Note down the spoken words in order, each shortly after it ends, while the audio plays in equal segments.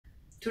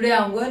Today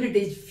I am going to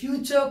teach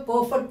future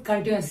perfect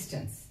continuous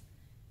tense.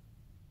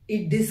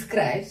 It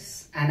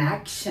describes an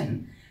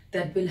action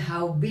that will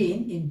have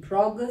been in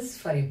progress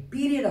for a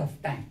period of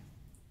time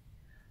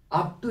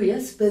up to a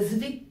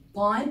specific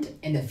point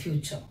in the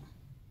future.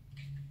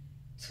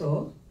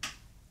 So,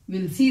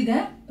 we'll see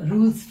the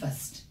rules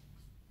first.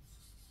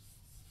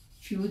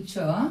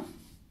 Future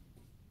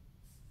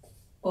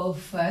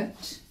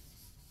perfect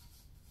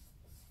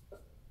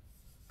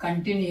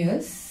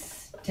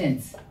continuous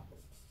tense.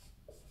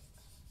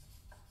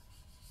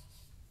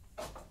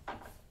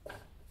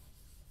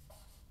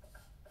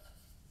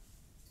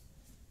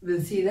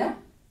 We'll see the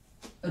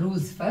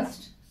rules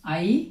first.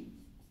 I,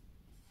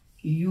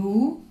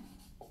 you,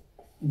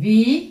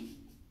 we,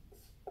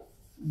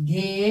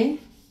 they,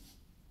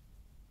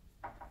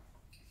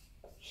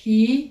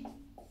 he,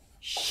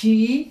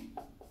 she,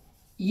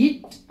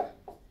 it,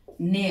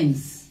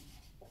 names.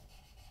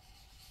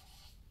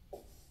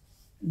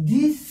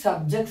 These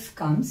subjects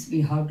comes,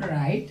 we have to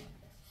write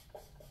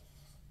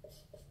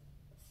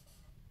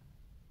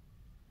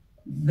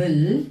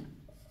will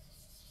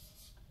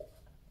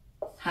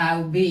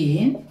have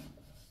been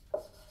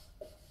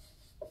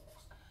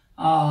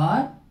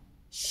or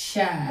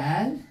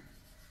shall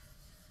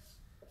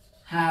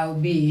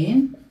have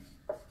been.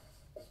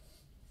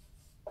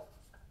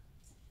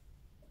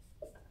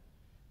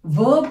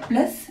 Verb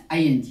plus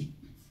ing.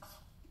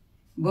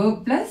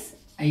 Verb plus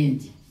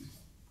ing.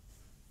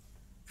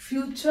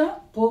 Future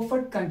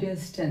perfect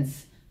continuous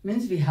tense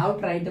means we have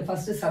to write the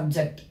first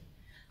subject.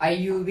 I,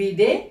 you, we,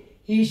 they,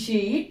 he,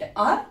 she, it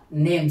or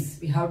names.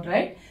 We have to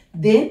write.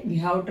 Then we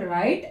have to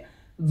write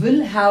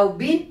will have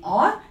been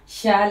or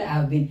shall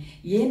have been.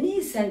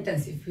 Any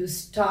sentence if you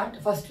start,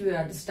 first we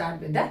have to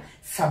start with the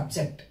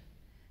subject.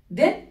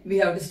 Then we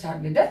have to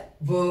start with the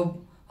verb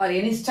or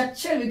any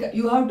structure.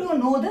 You have to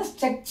know the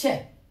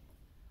structure.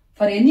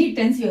 For any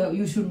tense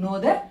you should know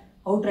the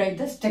how to write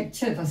the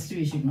structure first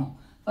we should know.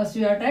 First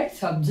we have to write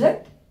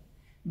subject,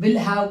 will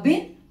have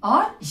been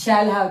or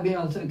shall have been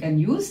also we can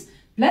use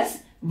plus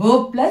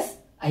verb plus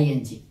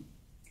ing.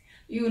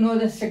 You know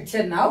the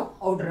structure now,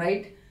 how to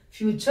write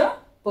future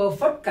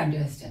perfect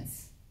continuous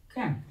tense.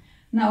 Okay.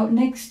 Now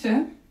next,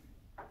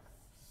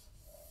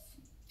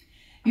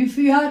 if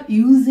you are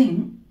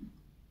using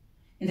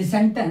in the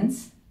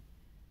sentence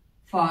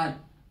for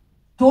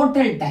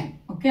total time,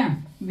 okay,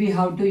 we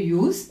have to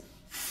use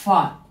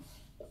for.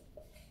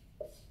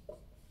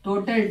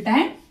 Total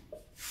time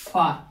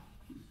for.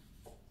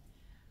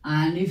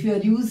 And if you are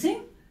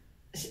using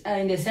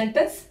in the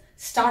sentence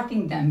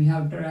starting time, we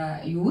have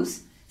to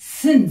use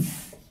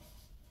since.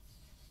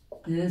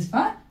 This is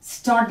for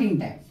starting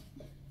time.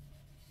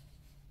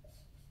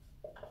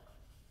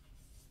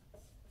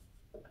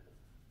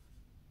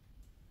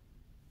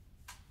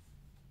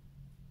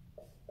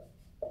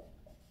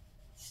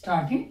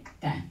 Starting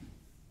time.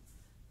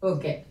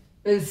 Okay,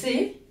 we'll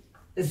see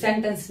the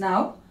sentence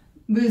now.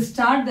 We'll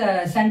start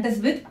the sentence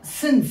with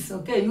since.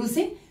 Okay,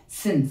 using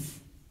since.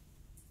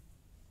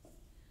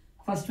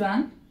 First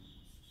one.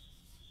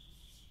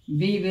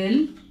 We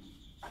will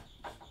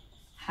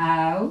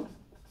have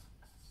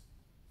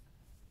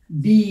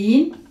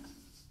been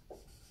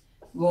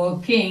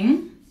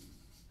working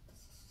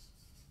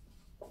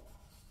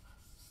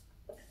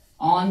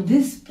on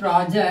this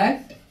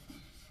project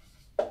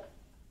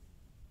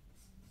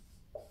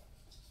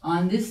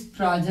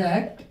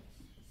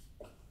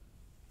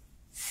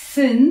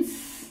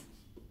since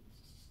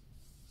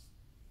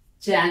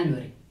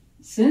January.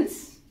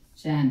 Since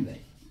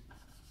January.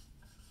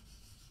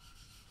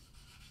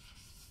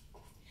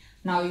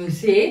 Now you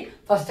say,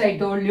 first I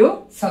told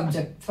you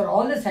subject for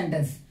all the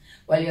sentence.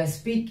 While you are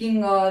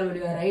speaking or while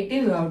you are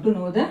writing, you have to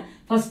know the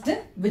first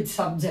which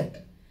subject,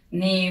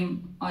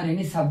 name or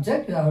any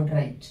subject you have to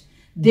write.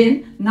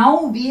 Then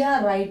now we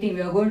are writing,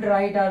 we are going to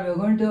write or we are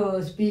going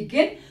to speak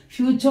in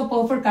future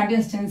perfect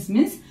continuous tense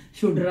means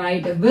should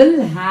write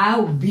will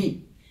have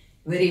been.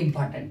 Very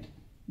important.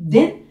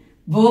 Then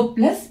verb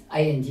plus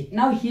ing.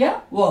 Now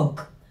here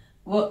work.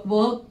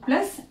 Work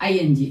plus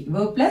ing.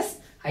 Verb plus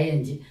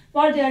ing.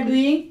 What they are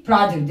doing?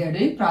 Project. They are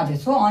doing project.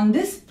 So on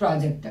this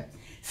project,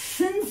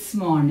 since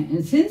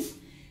morning, since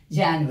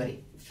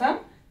January.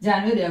 From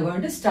January they are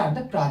going to start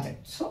the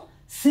project. So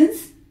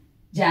since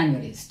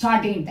January,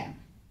 starting time.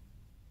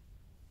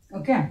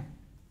 Okay.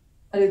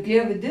 Are you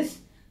clear with this?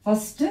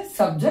 First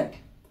subject.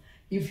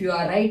 If you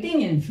are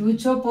writing in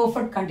future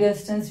perfect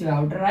continuous tense, you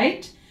have to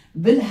write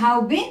will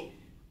have been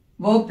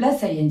verb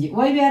plus ing.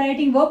 Why we are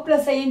writing verb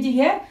plus ing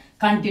here?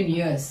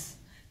 Continuous.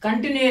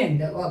 Continuing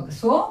the work.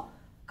 So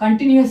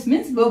continuous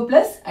means verb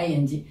plus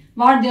ing.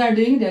 What they are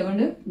doing? They are going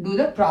to do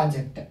the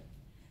project.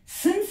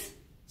 Since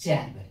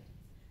January.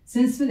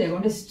 Since they are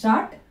going to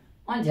start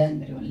on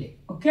January only.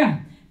 Okay.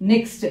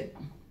 Next.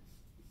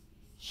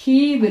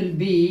 He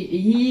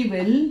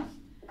will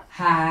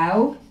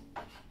have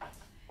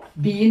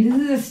been. This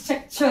is a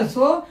structure.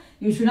 So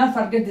you should not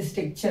forget the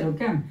structure.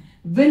 Okay.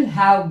 Will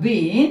have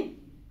been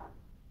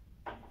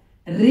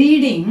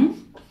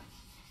reading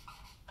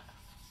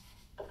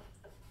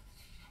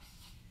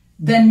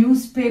the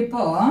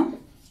newspaper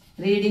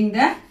reading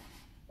the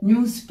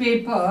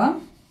newspaper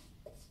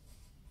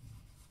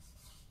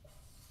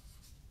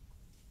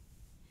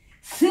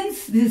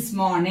since this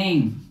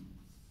morning.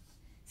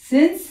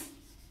 Since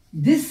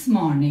this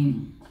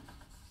morning.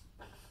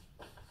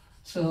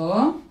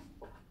 So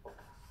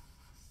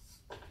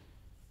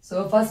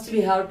first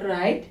we have to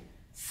write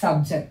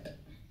subject.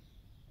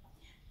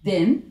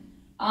 Then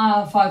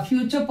for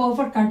future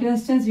perfect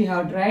continuous tense we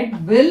have to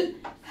write will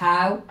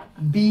have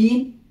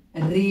been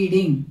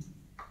reading.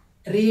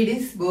 Read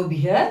is verb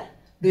here,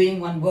 doing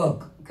one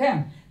work.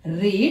 Okay.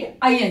 Read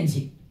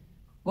ing.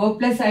 Verb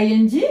plus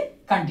ing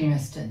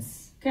continuous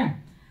tense. Okay.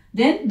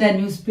 Then the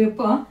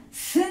newspaper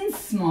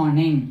since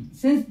morning.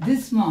 Since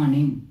this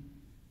morning.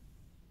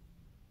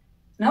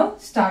 Now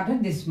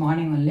started this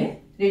morning only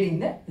reading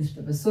the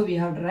newspaper. So we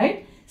have to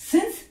write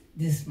since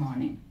this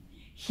morning.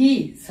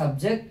 He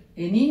subject,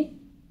 any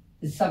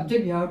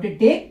subject you have to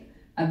take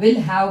will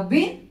have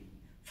been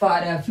for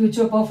a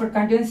future perfect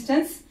continuous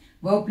tense,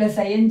 verb plus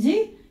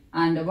ing,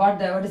 and what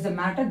is the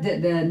matter?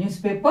 The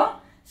newspaper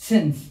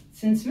since.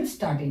 Since means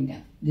starting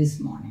them this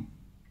morning.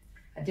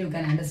 I think you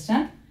can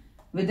understand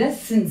with the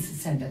since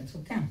sentence.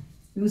 Okay.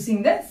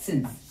 Using the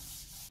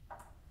since.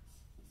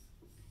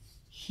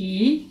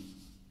 He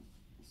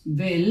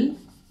will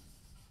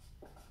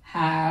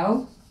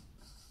have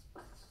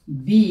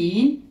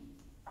been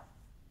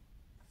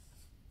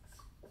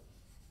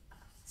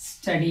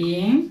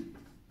studying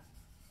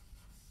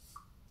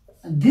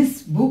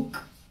this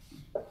book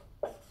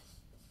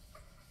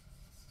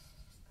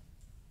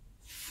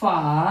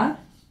for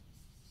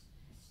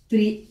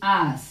 3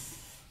 hours.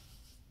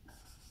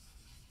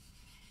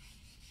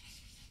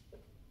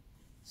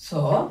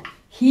 So,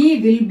 he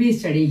will be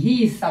studying.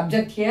 He is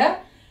subject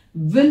here.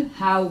 Will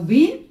have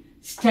been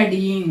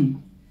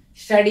studying.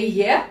 Study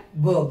here,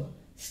 verb.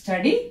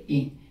 Study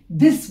in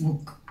this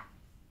book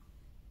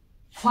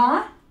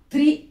for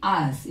 3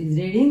 hours. Is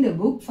reading the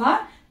book for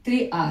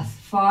 3 hours.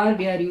 For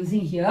we are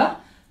using here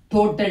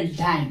total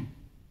time.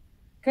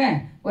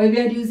 Okay. Why we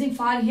are using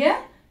for here?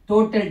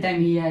 Total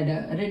time. He had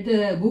read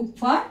the book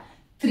for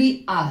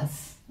 3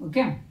 hours.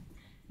 Okay.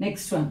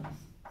 Next one.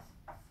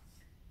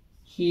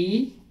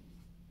 He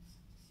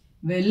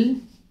will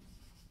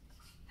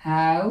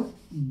have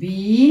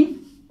been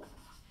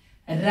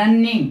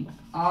running.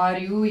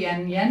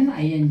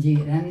 R-U-N-N-I-N-G.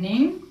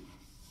 Running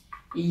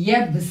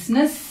a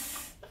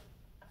business.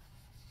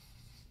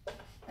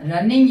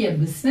 Running a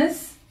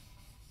business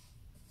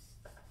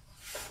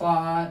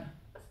for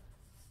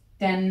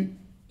 10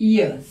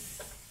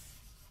 years.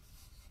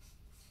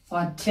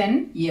 For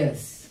 10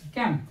 years.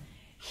 Okay.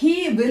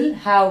 He will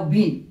have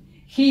been.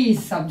 He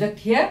is subject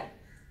here.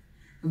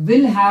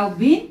 Will have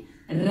been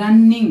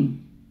running.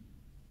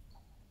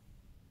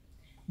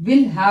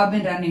 Will have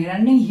been running.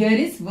 Running here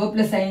is verb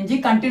plus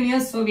ing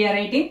continuous. So we are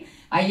writing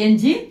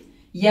ing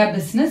a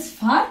business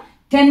for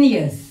 10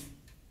 years.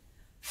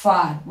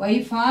 For.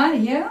 Why for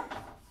here?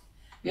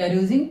 We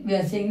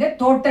are saying the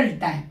total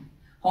time.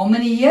 How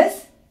many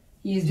years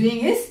he is doing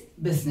his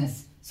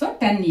business? So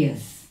 10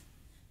 years.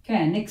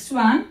 Okay, next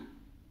one.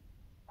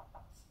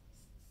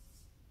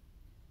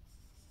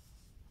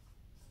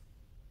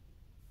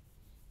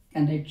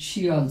 Can write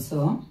she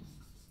also.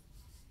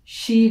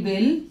 She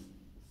will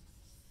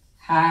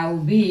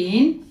have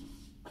been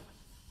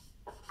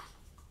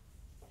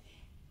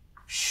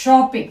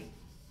shopping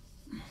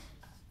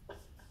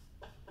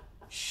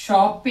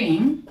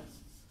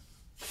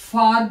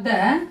for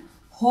the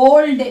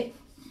whole day.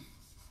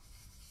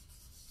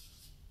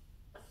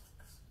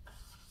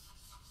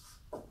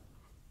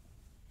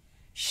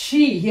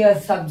 She here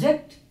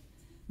subject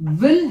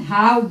will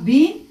have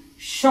been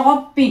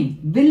shopping.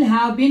 Will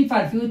have been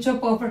for future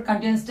perfect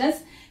continuous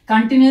tense.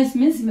 Continuous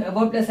means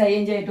verb plus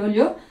ing. I told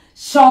you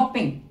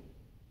shopping.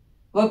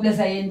 Verb plus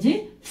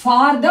ing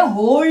for the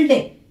whole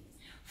day.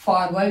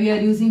 For why we are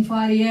using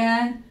for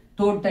here?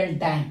 Total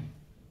time.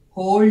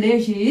 Whole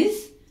day she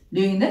is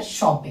doing the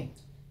shopping.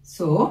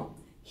 So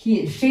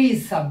she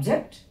is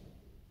subject.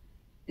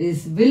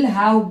 Is will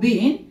have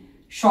been.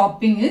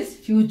 Shopping is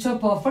future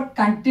perfect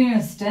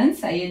continuous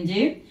tense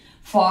ing.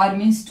 For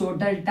means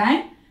total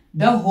time.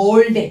 The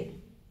whole day.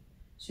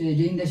 So you are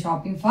doing the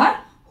shopping for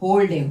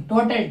whole day.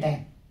 Total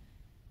time.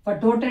 For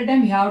total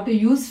time we have to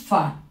use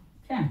for.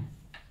 Okay.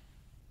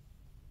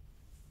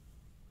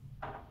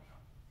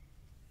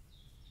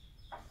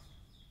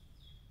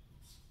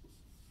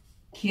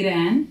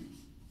 Kiran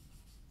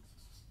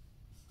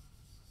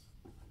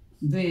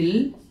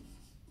will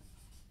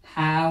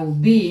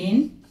have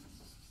been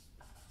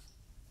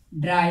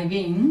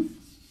driving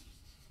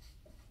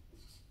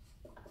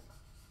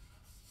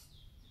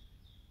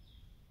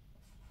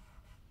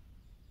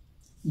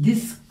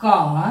this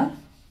car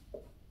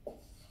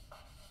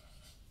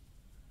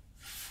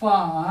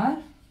for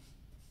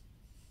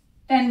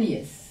 10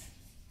 years.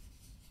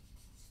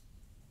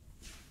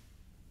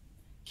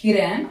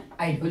 Kiran,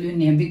 I told you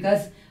name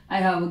because I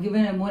have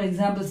given more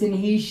examples in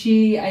he,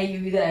 she, I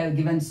have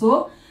given.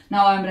 So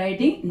now I am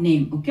writing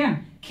name. Okay.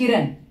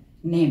 Kiran,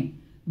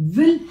 name.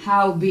 Will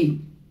have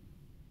been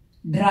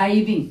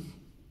driving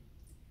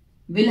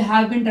Will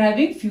have been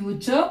driving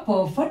future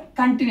perfect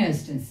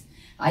continuous tense.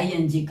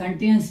 ing.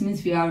 Continuous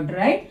means we have to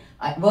write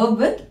verb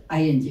with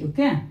ing.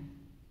 Okay.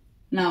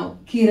 Now,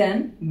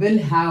 Kiran will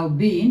have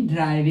been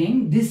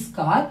driving this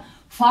car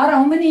for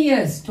how many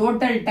years?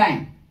 Total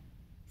time.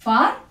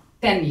 For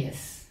 10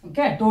 years.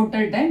 Okay.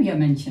 Total time you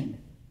mentioned.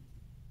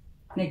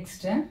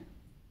 Next.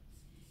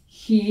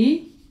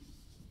 He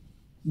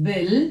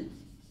will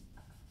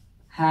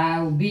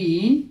have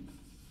been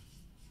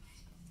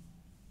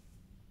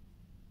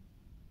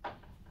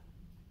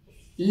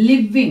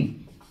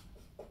living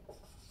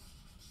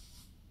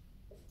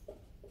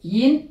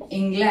in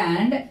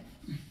England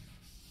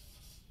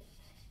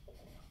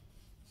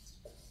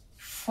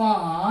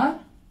for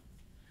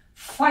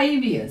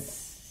 5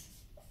 years.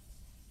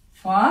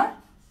 For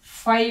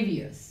 5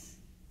 years.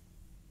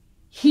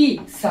 He,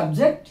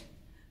 subject,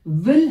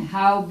 will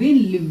have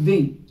been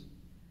living.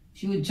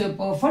 Future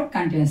perfect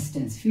continuous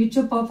tense.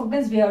 Future perfect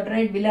tense we have to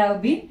write will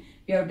have been.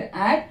 We have to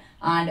add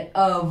and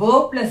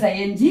verb plus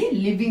ing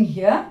living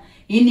here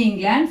in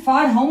England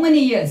for how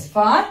many years?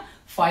 For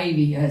 5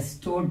 years.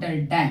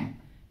 Total time.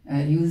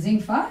 Using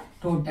for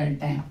total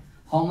time.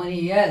 How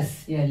many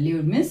years? Yeah,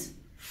 lived means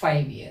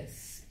 5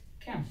 years.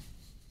 Okay.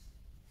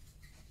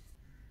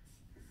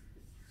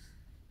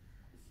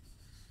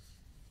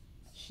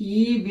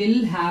 He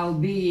will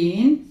have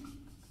been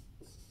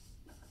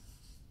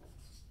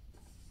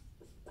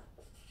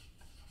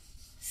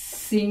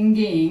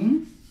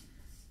singing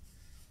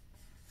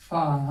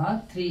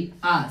for 3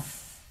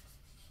 hours.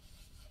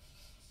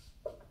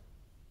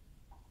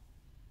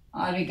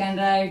 Or we can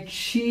write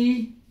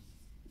she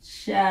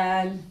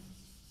shall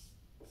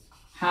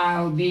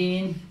have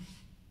been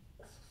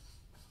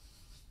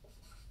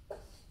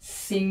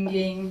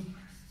singing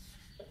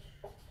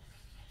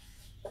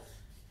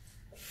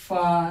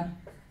for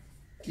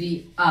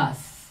 3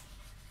 hours.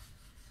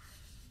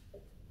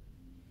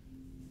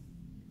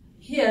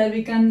 Here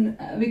we can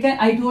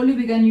I told you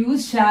we can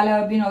use shall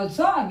have been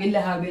also or will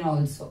have been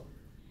also.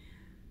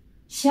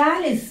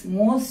 Shall is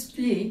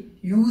mostly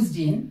used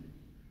in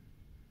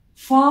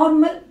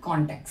formal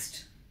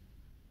context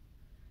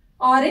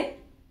or in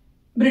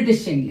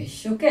British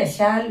English. Okay,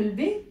 shall will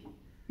be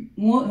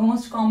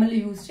most commonly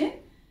used in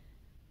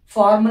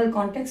formal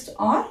context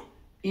or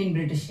in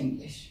British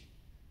English.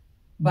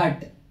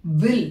 But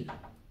will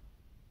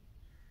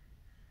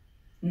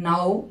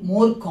now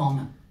more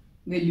common.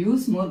 We'll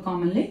use more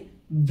commonly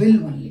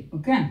will only.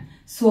 Okay.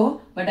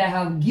 So, but I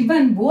have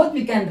given both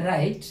we can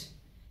write,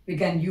 we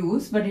can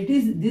use, but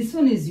this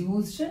one is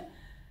used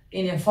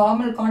in a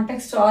formal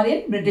context or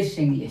in British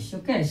English.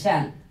 Okay,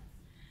 shall.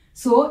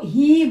 So,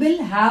 he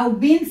will have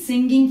been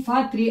singing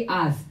for 3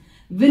 hours.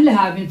 Will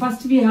have been.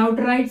 First we have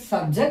to write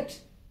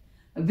subject.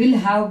 Will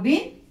have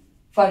been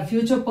for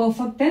future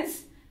perfect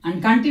tense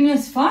and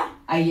continuous for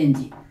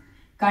ing.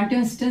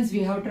 Continuous tense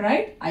we have to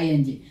write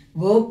ing.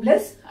 Verb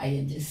plus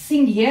ing.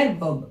 Sing here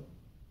verb.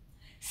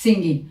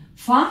 Singing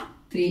for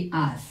 3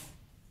 hours.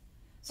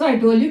 So I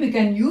told you we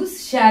can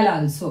use shall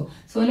also.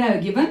 So I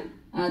have given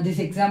this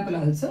example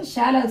also.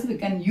 Shall also we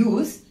can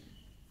use.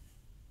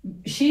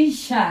 She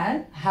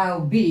shall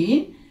have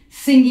been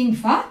singing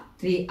for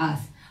 3 hours.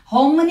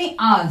 How many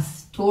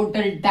hours?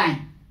 Total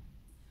time.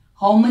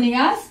 How many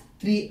hours?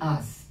 3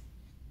 hours.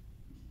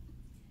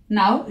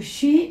 Now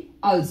she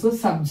also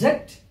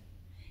subject.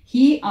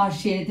 He or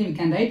she, anything we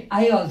can write.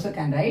 I also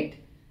can write.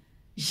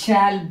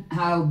 Shall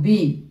have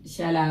been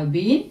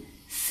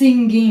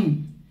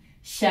singing.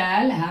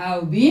 Shall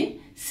have been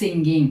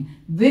singing.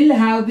 Will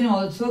have been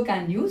also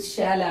can use.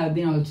 Shall have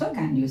been also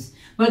can use.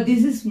 But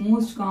this is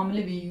most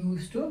commonly we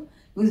used to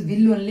use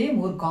will only,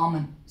 more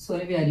common. So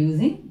we are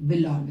using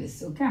will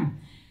always. Okay.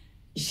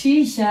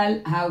 She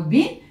shall have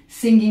been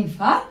singing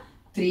for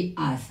 3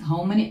 hours.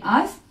 How many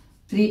hours?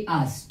 3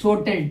 hours.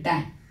 Total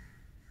time.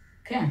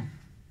 Okay.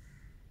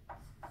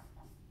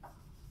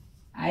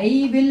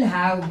 I will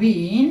have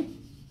been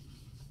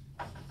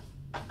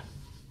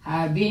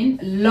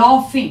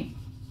laughing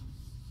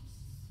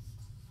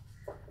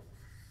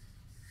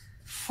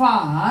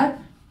for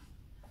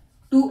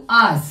 2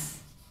 hours.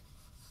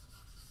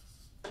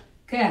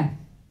 Okay.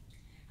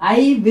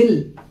 I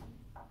will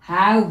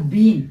have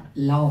been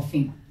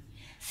laughing.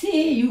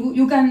 See,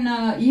 you can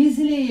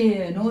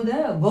easily know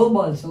the verb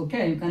also.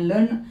 Okay. You can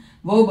learn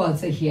verb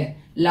also here.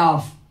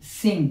 Laugh,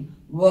 sing,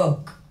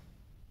 work.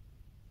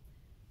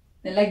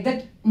 Like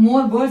that,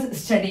 more words: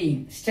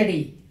 studying,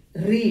 study,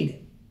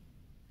 read,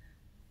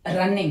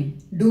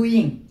 running,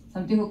 doing,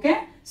 something.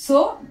 Okay.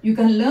 So you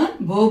can learn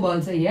verb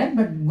also here,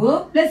 but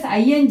verb plus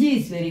ing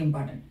is very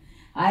important.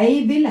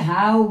 I will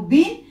have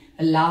been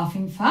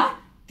laughing for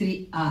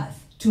 3 hours,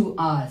 2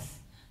 hours.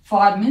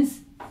 For means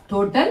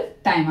total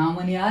time. How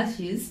many hours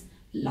she is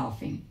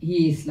laughing?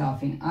 He is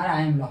laughing or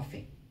I am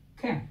laughing.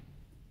 Okay.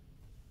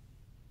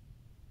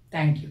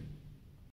 Thank you.